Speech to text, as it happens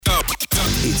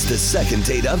It's the second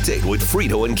date update with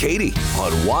Frito and Katie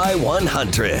on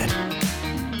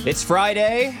Y100. It's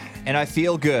Friday, and I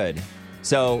feel good.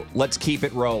 So let's keep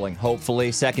it rolling.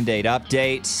 Hopefully, second date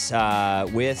update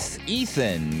with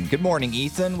Ethan. Good morning,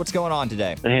 Ethan. What's going on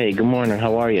today? Hey, good morning.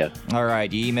 How are you? All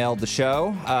right, you emailed the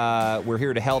show. We're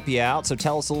here to help you out. So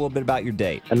tell us a little bit about your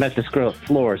date. I met this girl at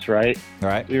Flores, right? All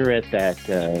right. We were at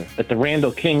the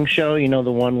Randall King show. You know,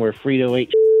 the one where Frito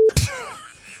ate.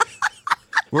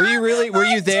 Were you really? Were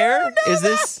you there? Is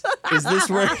this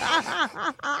where?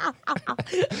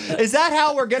 Is that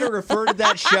how we're going to refer to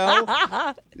that show?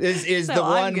 Is the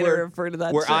one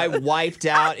where I wiped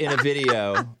out in a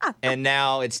video, and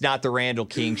now it's not the Randall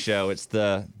King show. It's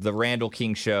the Randall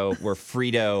King show where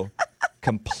Frito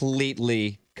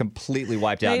completely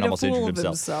wiped out and almost injured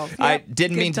himself. Yep, I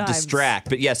didn't mean times. to distract,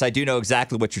 but yes, I do know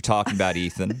exactly what you're talking about,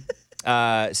 Ethan.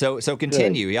 So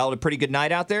continue. Y'all had a pretty good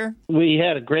night out there? We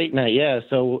had a great night, yeah.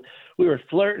 So we were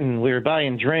flirting. We were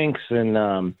buying drinks, and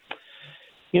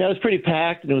it was pretty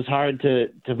packed, and it was hard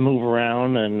to move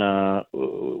around, and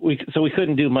we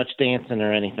couldn't do much dancing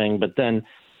or anything. But then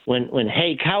when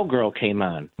Hey Cowgirl came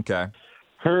on, Okay.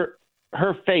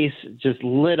 her face just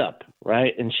lit up,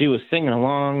 right? And she was singing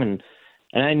along, and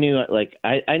I knew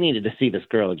I needed to see this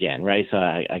girl again, right? So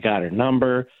I got her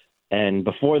number. And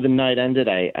before the night ended,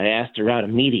 I asked her out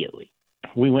immediately.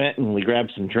 We went and we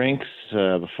grabbed some drinks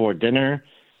before dinner,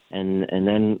 and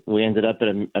then we ended up at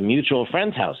a mutual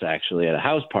friend's house, actually, at a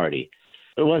house party.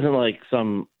 It wasn't like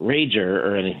some rager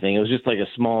or anything. It was just like a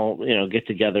small,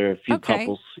 get-together, a few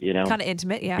couples, Kind of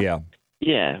intimate, yeah. Yeah.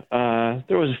 Yeah.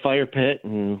 There was a fire pit,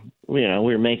 and, we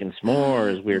were making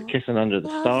s'mores. We were kissing under the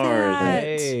Love stars. that.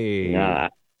 Hey. And,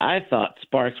 I thought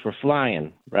sparks were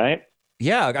flying, right?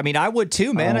 Yeah, I mean, I would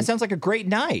too, man. That sounds like a great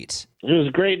night. It was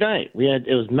a great night.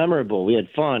 It was memorable. We had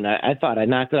fun. I thought I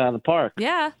knocked it out of the park.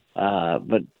 Yeah.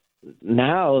 But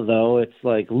now, though, it's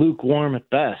like lukewarm at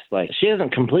best. Like, she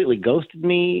hasn't completely ghosted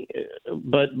me,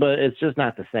 but it's just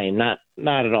not the same. Not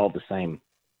at all the same.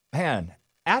 Man,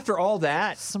 after all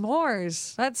that,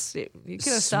 S'mores. You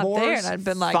could have stopped s'mores, there and I'd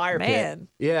been like, fire pit. man,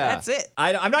 Yeah, that's it.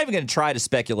 I'm not even going to try to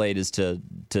speculate as to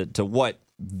what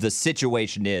the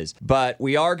situation is, but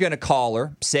we are going to call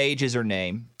her. Sage is her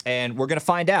name, and we're going to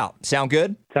find out. Sound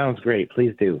good? Sounds great.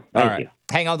 Please do. All Thank right. you.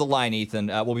 Hang on the line, Ethan.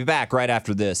 We'll be back right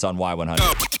after this on Y100.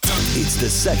 It's the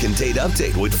second date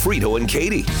update with Frito and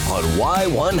Katie on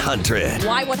Y100.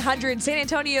 Y100, San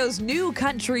Antonio's new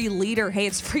country leader. Hey,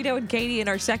 it's Frito and Katie in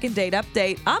our second date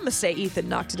update. I'm going to say Ethan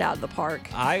knocked it out of the park.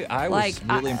 I was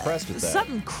really impressed with that.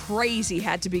 Something crazy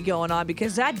had to be going on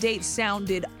because that date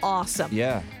sounded awesome.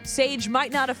 Yeah. Sage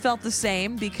might not have felt the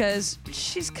same because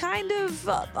she's kind of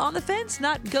on the fence,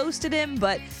 not ghosted him,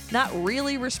 but not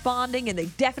really responding, and they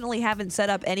definitely haven't set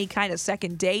up any kind of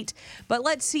second date. But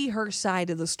let's see her side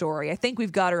of the story. I think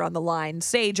we've got her on the line.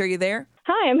 Sage, are you there?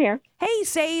 Hi, I'm here. Hey,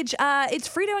 Sage. It's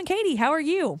Frito and Katie. How are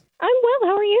you? I'm well.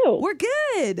 How are you? We're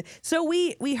good. So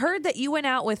we heard that you went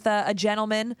out with a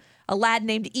gentleman, a lad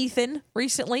named Ethan,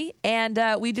 recently, and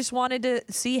we just wanted to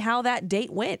see how that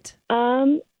date went.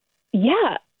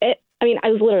 Yeah. I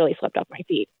was literally swept off my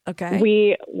feet. Okay.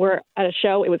 We were at a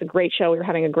show. It was a great show. We were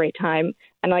having a great time.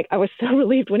 And I was so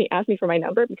relieved when he asked me for my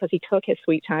number because he took his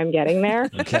sweet time getting there.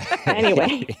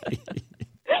 Okay.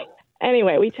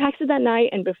 Anyway, we texted that night,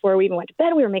 and before we even went to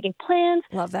bed, we were making plans.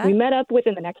 Love that. We met up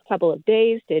within the next couple of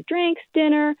days, did drinks,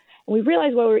 dinner, and we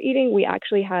realized while we were eating, we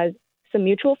actually had some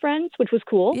mutual friends, which was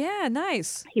cool. Yeah,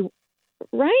 nice. He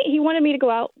wanted me to go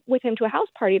out with him to a house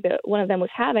party that one of them was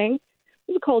having.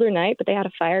 It was a colder night, but they had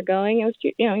a fire going. It was,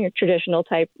 your traditional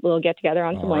type little get-together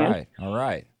on some land. All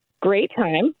right. Great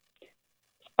time.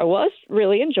 I was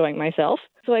really enjoying myself.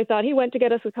 So I thought he went to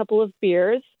get us a couple of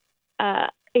beers.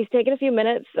 He's taken a few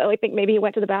minutes, so I think maybe he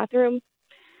went to the bathroom.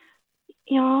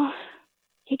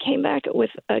 He came back with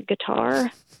a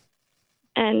guitar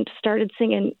and started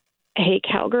singing Hey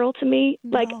Cowgirl to me.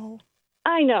 No. Like,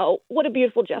 I know, what a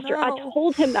beautiful gesture. No. I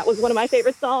told him that was one of my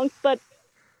favorite songs, but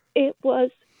it was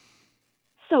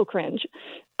so cringe.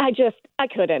 I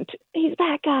couldn't. He's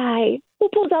that guy who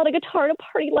pulls out a guitar at a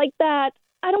party like that.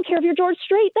 I don't care if you're George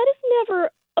Strait. That is never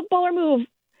a baller move.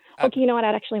 Okay, you know what?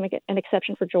 I'd actually make an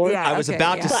exception for George. Yeah. I was Okay,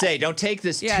 about yeah. to say, don't take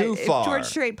this too if far. George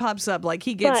Strait pops up,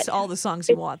 he gets But all the songs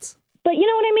he wants. But you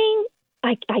know what I mean?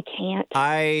 I can't.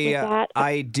 with that.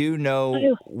 I do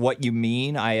know what you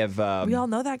mean. I have. We all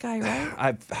know that guy,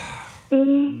 right?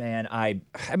 Man, I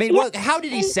mean, Yeah, how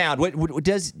did he and- sound? What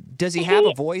does he have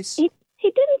a voice? He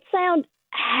didn't sound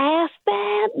half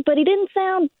bad, but he didn't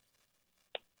sound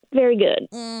very good.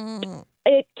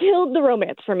 It killed the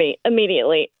romance for me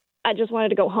immediately. I just wanted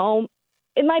to go home.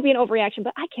 It might be an overreaction,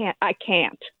 but I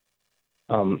can't.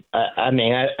 I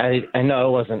mean, I know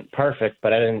it wasn't perfect,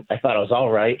 but I thought it was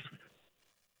all right.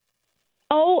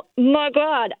 Oh my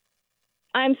God.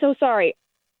 I'm so sorry.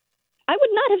 I would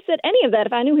not have said any of that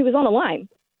if I knew he was on the line.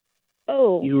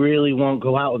 Oh. You really won't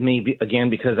go out with me again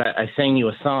because I sang you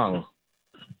a song.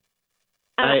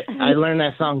 I learned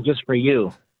that song just for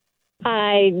you.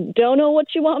 I don't know what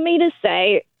you want me to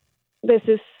say. This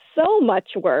is so much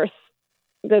worse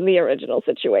than the original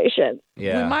situation.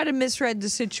 Yeah. We might have misread the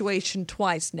situation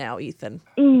twice now, Ethan.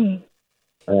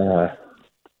 Well,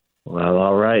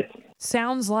 all right.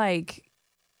 Sounds like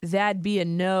that'd be a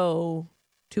no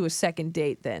to a second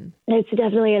date then. It's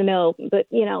definitely a no, but,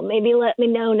 maybe let me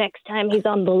know next time he's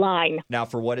on the line. Now,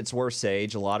 for what it's worth,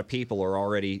 Sage, a lot of people are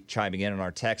already chiming in on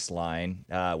our text line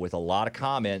with a lot of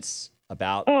comments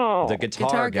about the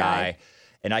guitar guy.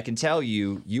 And I can tell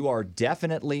you, you are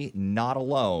definitely not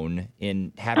alone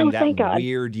in having that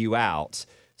weird you out.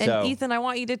 And Ethan, I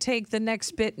want you to take the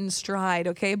next bit in stride,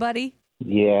 okay, buddy?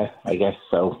 Yeah, I guess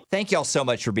so. Thank y'all so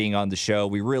much for being on the show.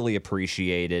 We really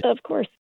appreciate it. Of course.